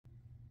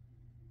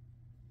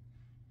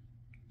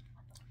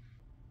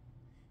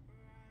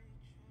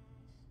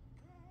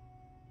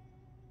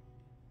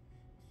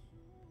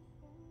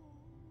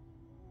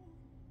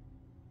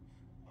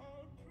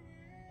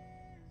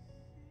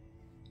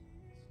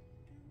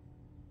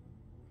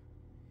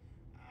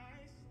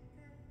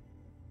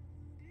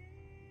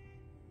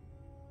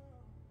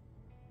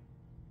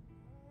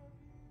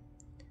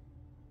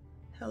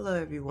Hello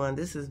everyone,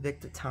 this is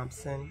Victor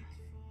Thompson.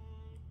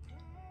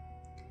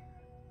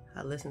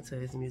 I listen to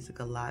his music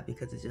a lot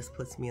because it just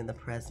puts me in the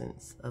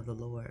presence of the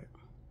Lord,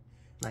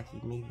 like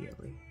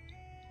immediately.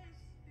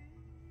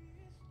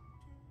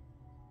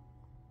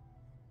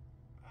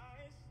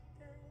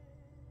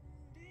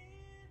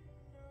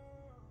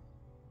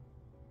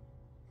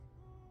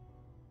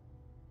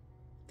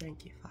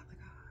 Thank you, Father God.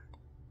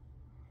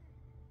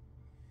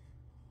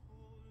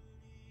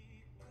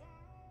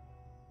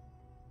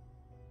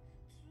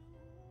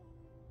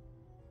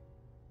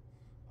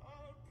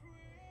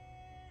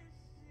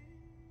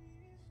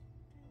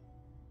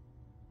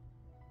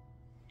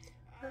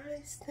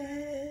 I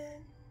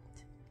stand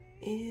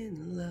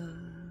in love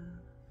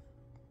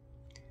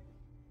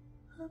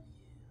of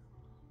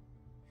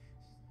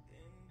you.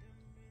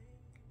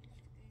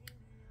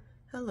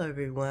 Hello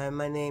everyone,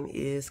 my name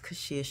is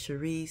Kashia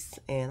Sharice,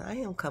 and I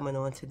am coming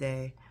on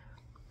today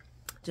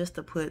just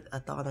to put a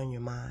thought on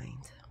your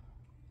mind.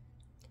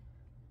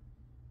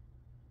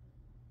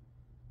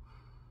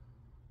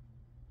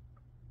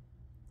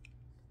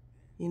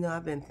 You know,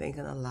 I've been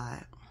thinking a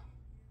lot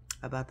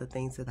about the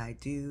things that I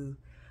do,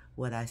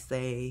 what I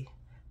say,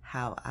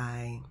 how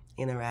I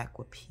interact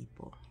with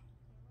people.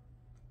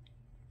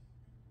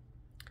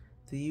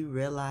 Do you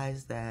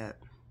realize that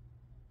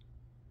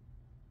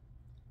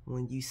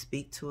when you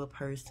speak to a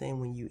person,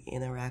 when you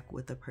interact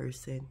with a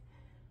person,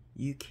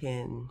 you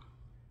can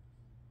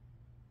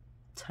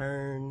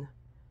turn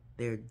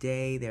their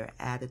day, their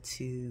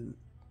attitude,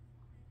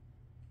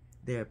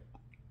 their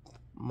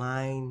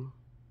mind,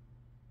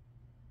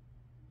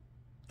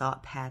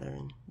 thought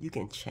pattern, you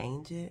can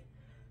change it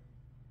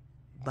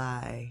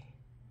by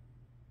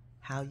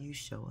how you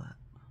show up,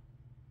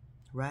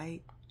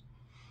 right?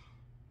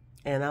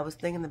 And I was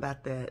thinking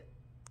about that.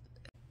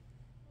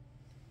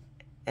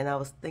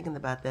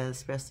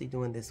 Especially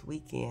during this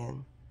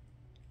weekend,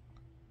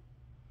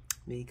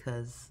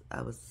 because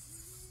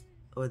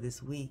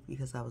this week,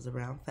 because I was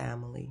around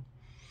family.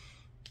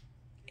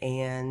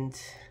 And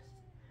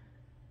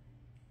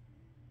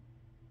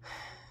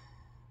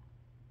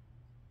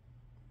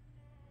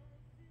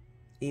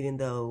even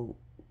though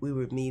we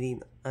were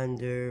meeting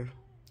under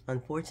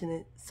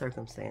unfortunate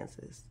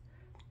circumstances,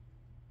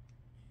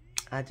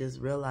 I just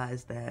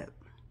realized that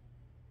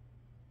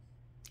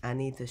I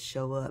need to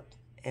show up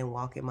and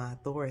walk in my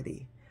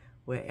authority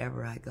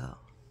wherever I go.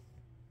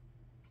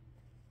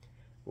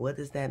 What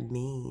does that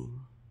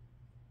mean,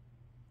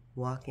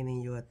 walking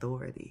in your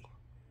authority?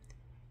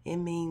 It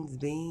means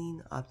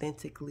being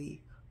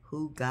authentically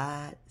who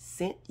God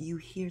sent you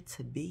here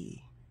to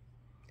be.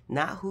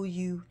 Not who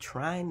you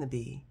trying to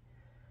be.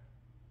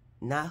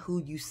 Not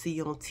who you see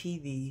on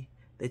TV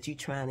that you're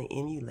trying to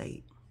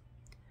emulate.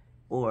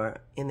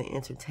 Or in the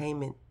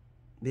entertainment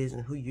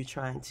business, who you're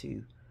trying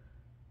to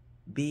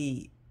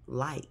be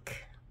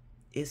like.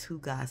 It's who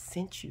God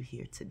sent you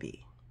here to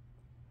be.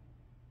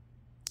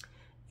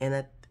 And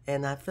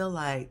I feel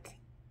like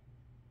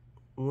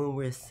when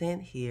we're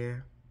sent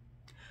here,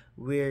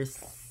 we're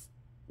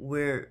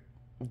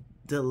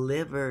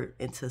delivered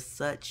into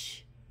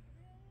such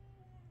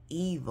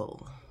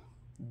evil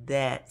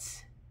that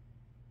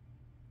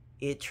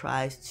it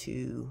tries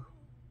to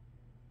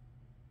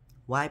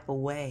wipe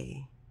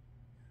away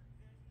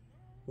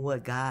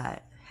what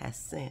God has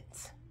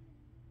sent.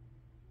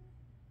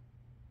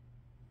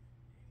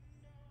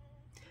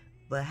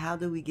 But how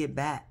do we get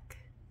back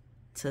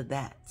to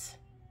that?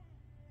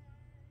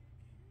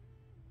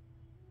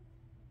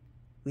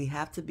 We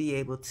have to be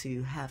able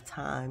to have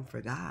time for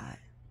God.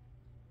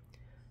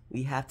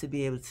 We have to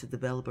be able to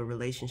develop a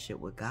relationship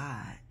with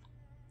God.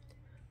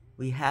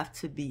 We have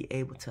to be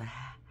able to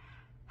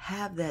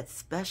have that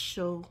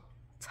special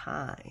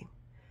time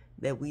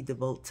that we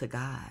devote to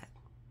God.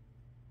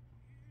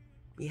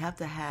 We have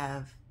to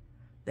have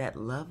that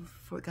love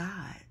for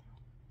God.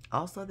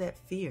 Also that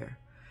fear,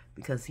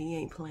 because He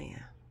ain't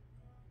playing.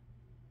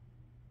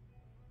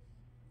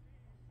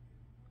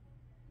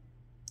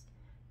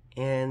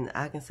 And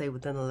I can say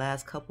within the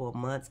last couple of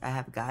months, I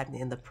have gotten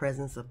in the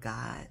presence of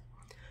God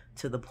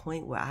to the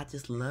point where I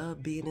just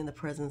love being in the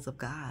presence of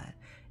God.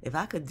 If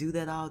I could do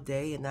that all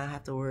day and not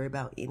have to worry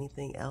about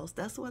anything else,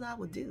 that's what I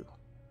would do.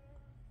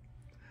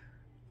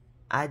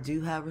 I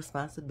do have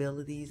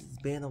responsibilities as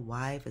being a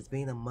wife, as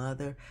being a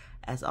mother,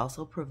 as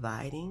also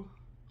providing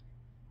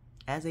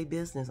as a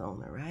business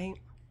owner, right?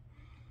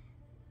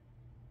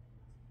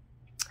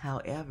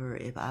 However,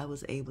 if I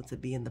was able to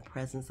be in the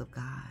presence of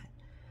God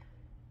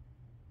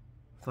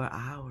for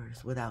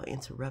hours without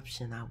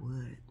interruption, I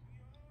would.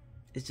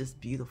 It's just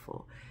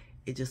beautiful.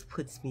 It just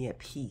puts me at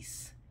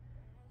peace.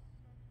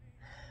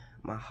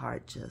 My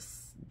heart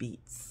just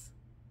beats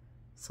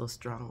so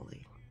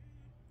strongly.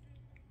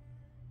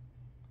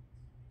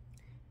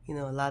 You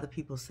know, a lot of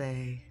people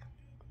say,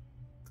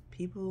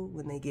 people,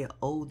 when they get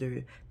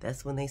older,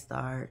 that's when they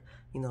start,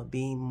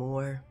 being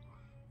more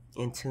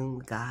in tune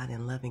with God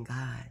and loving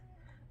God.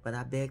 But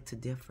I beg to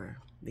differ,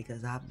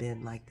 because I've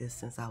been like this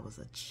since I was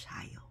a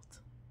child.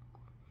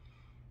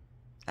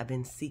 I've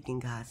been seeking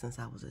God since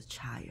I was a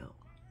child.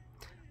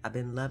 I've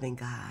been loving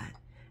God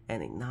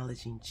and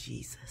acknowledging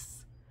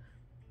Jesus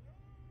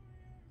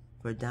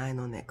for dying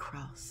on that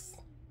cross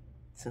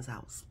since I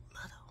was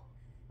little.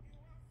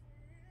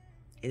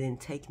 It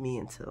didn't take me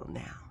until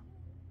now.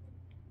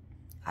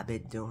 I've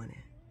been doing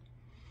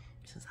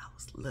it since I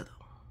was little.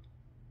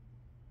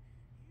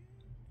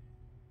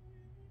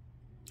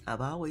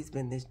 I've always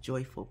been this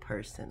joyful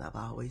person. I've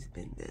always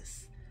been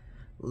this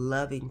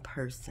loving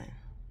person.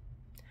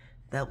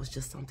 That was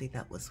just something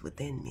that was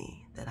within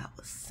me that I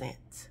was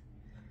sent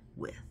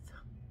with.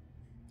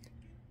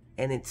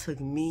 And it took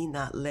me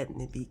not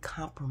letting it be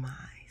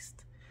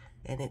compromised.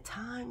 And at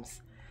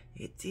times,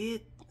 it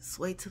did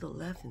sway to the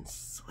left and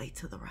sway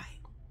to the right.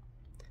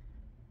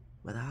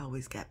 But I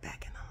always got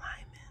back in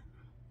alignment.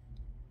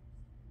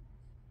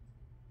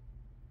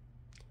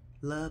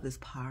 Love is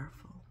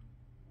powerful.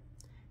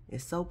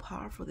 It's so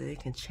powerful that it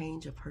can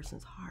change a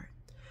person's heart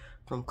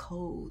from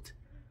cold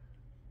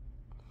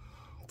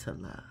to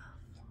love.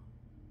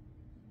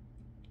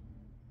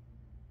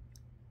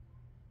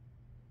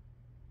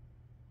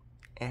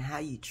 And how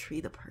you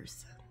treat a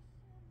person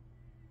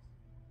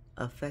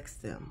affects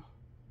them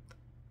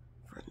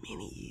for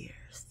many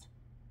years.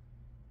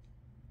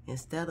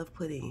 Instead of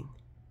putting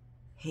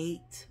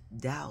hate,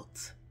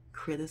 doubt,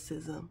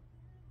 criticism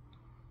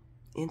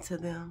into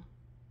them,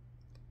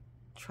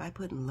 try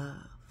putting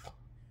love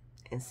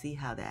and see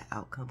how that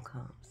outcome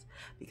comes.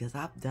 Because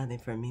I've done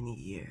it for many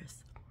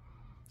years.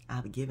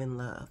 I've given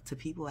love to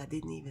people I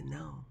didn't even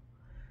know.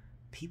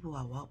 People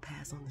I walk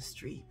past on the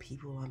street,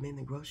 people I'm in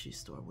the grocery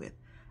store with.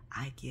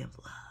 I give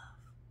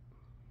love.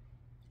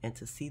 And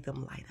to see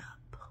them light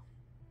up,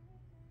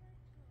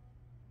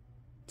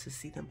 to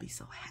see them be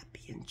so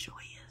happy and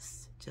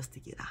joyous just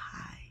to get a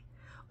high,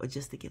 or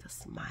just to get a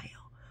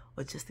smile,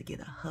 or just to get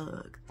a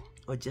hug,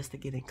 or just to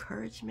get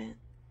encouragement,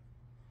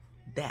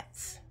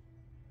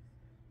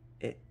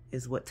 it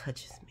is what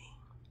touches me.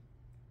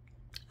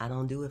 I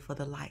don't do it for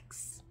the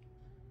likes.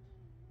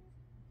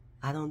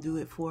 I don't do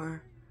it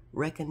for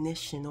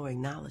recognition or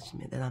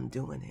acknowledgement that I'm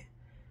doing it.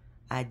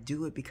 I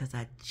do it because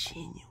I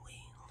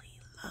genuinely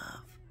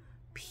love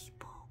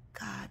people,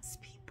 God's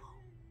people.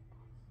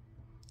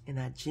 And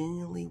I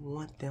genuinely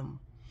want them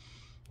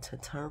to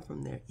turn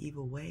from their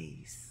evil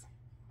ways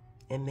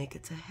and make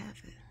it to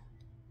heaven.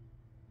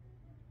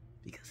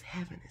 Because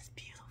heaven is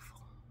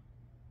beautiful.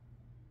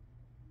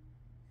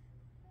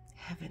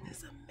 Heaven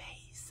is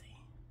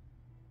amazing.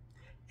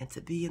 And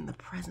to be in the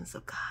presence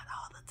of God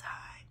all the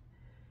time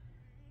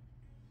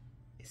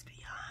is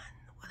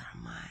beyond what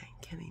our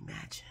mind can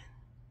imagine.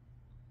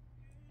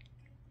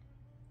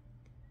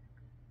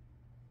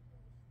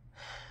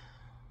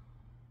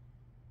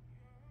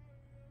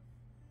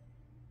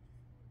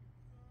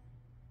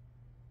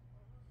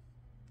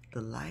 The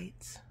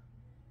light,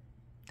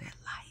 that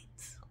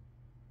light.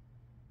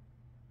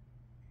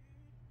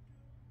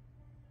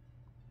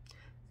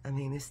 I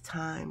mean, it's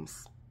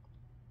times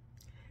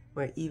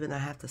where even I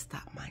have to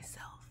stop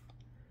myself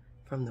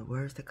from the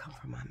words that come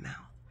from my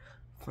mouth,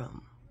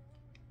 from,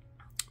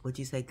 would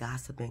you say,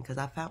 gossiping? Because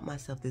I found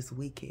myself this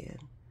weekend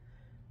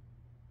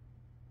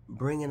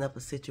bringing up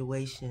a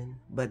situation,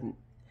 but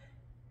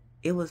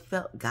it was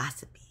felt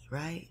gossipy,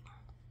 right?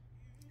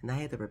 And I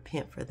had to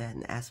repent for that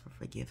and ask for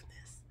forgiveness.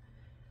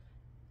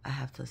 I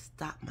have to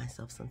stop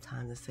myself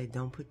sometimes and say,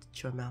 don't put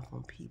your mouth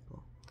on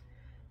people.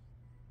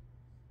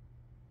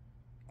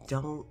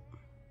 Don't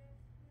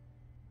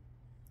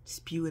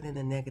spew it in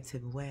a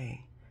negative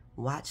way.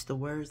 Watch the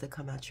words that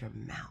come out your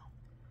mouth.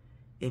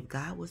 If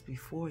God was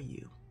before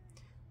you,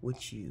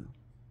 would you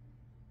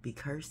be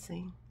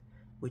cursing?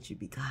 Would you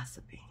be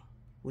gossiping?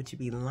 Would you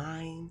be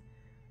lying?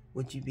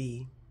 Would you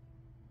be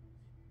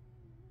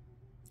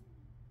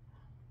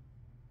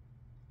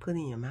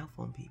putting your mouth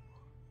on people?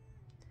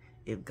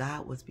 If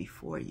God was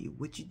before you,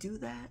 would you do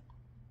that?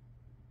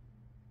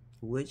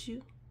 Would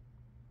you?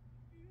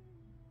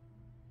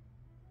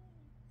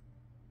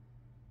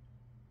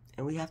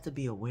 And we have to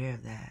be aware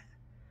of that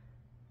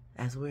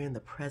as we're in the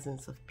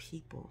presence of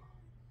people.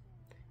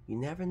 You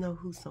never know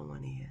who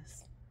someone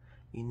is.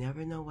 You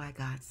never know why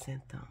God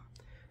sent them.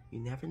 You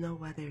never know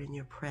why they're in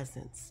your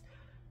presence.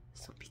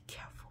 So be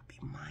careful, be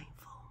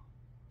mindful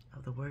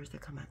of the words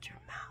that come out your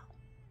mouth.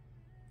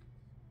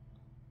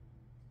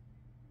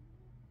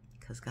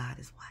 Because God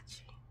is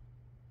watching.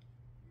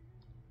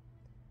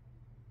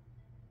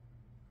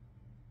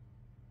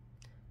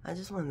 I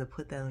just wanted to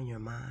put that on your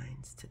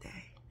minds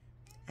today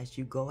as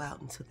you go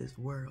out into this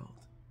world,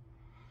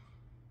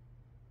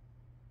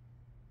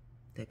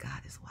 that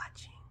God is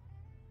watching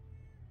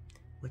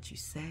what you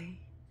say.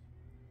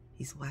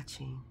 He's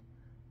watching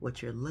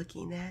what you're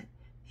looking at.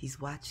 He's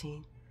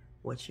watching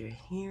what you're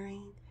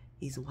hearing.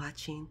 He's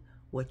watching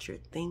what you're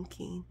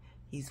thinking.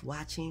 He's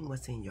watching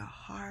what's in your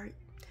heart.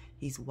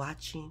 He's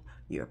watching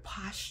your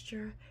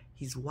posture.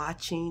 He's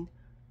watching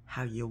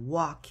how you're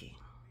walking.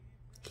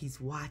 He's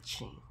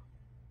watching.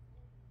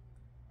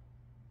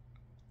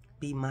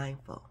 Be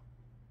mindful.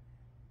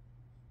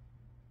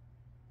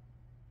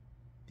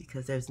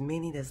 Because there's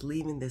many that's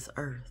leaving this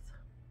earth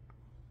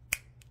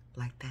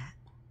like that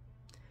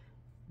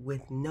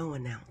with no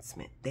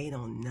announcement. They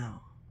don't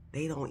know.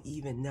 They don't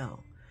even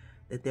know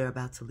that they're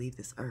about to leave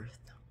this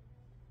earth.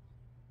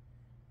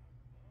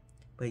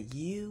 But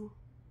you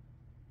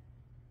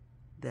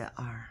that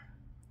are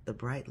the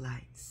bright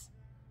lights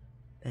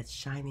that's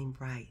shining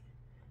bright,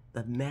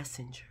 the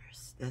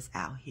messengers that's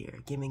out here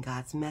giving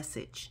God's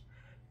message,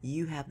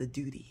 you have the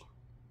duty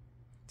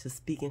to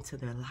speak into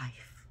their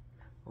life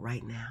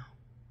right now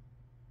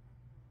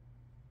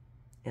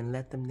and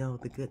let them know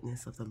the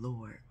goodness of the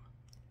Lord,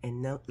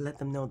 and let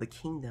them know the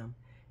kingdom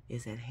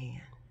is at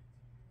hand.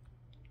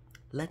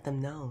 Let them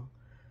know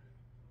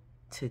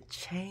to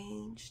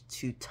change,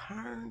 to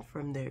turn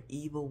from their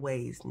evil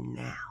ways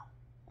now.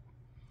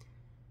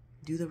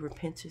 Do the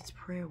repentance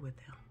prayer with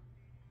them.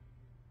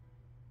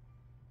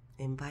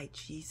 Invite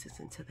Jesus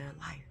into their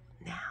life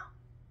now.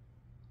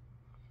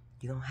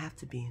 You don't have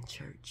to be in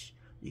church.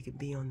 You can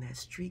be on that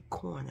street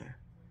corner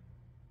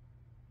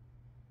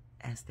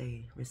as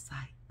they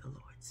recite the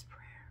Lord's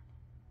Prayer,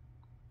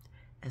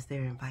 as they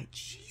invite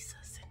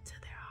Jesus into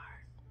their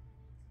heart,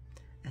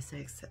 as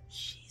they accept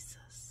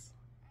Jesus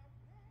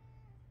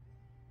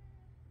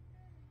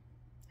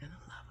and the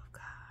love of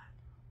God.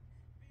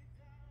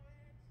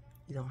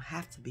 You don't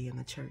have to be in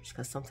the church,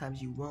 because sometimes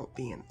you won't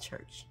be in the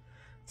church.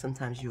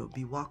 Sometimes you'll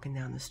be walking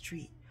down the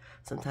street.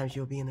 Sometimes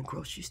you'll be in the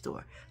grocery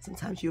store.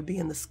 Sometimes you'll be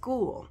in the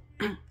school,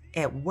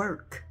 at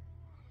work,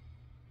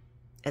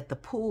 at the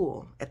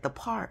pool, at the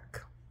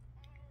park.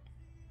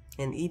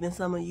 And even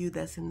some of you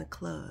that's in the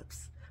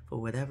clubs, for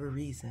whatever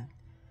reason,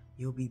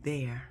 you'll be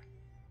there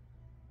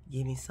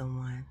giving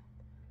someone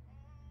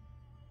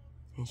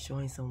and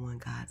showing someone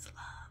God's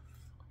love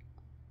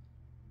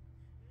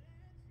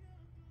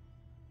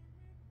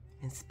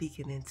and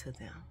speaking into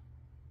them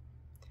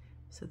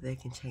so they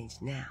can change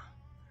now,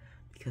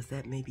 because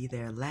that may be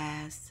their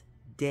last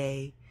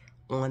day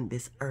on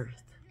this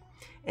earth.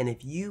 And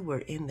if you were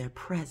in their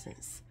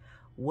presence,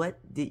 what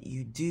did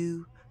you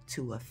do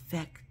to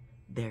affect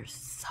their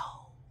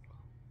soul?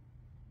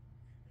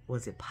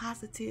 Was it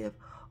positive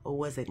or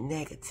was it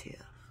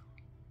negative?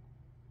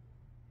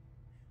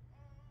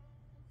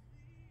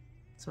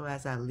 So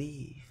as I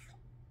leave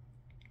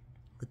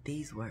with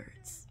these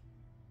words,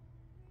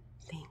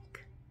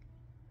 think,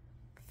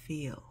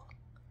 feel,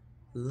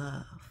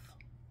 love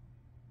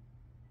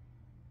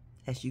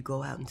as you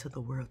go out into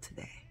the world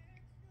today.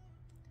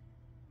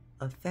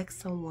 Affect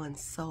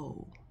someone's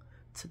soul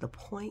to the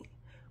point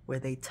where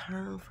they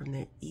turn from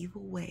their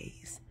evil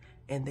ways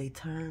and they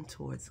turn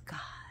towards God.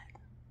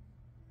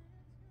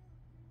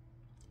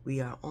 We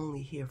are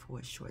only here for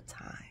a short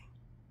time,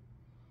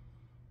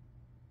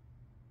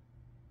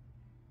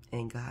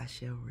 and God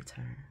shall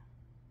return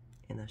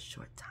in a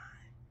short time.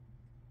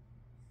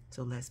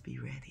 So let's be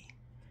ready,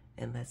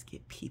 and let's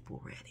get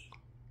people ready,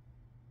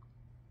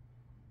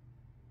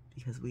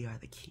 because we are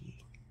the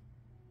key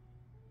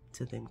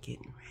to them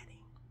getting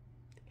ready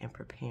and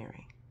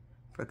preparing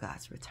for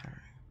God's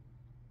return.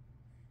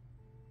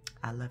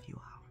 I love you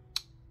all.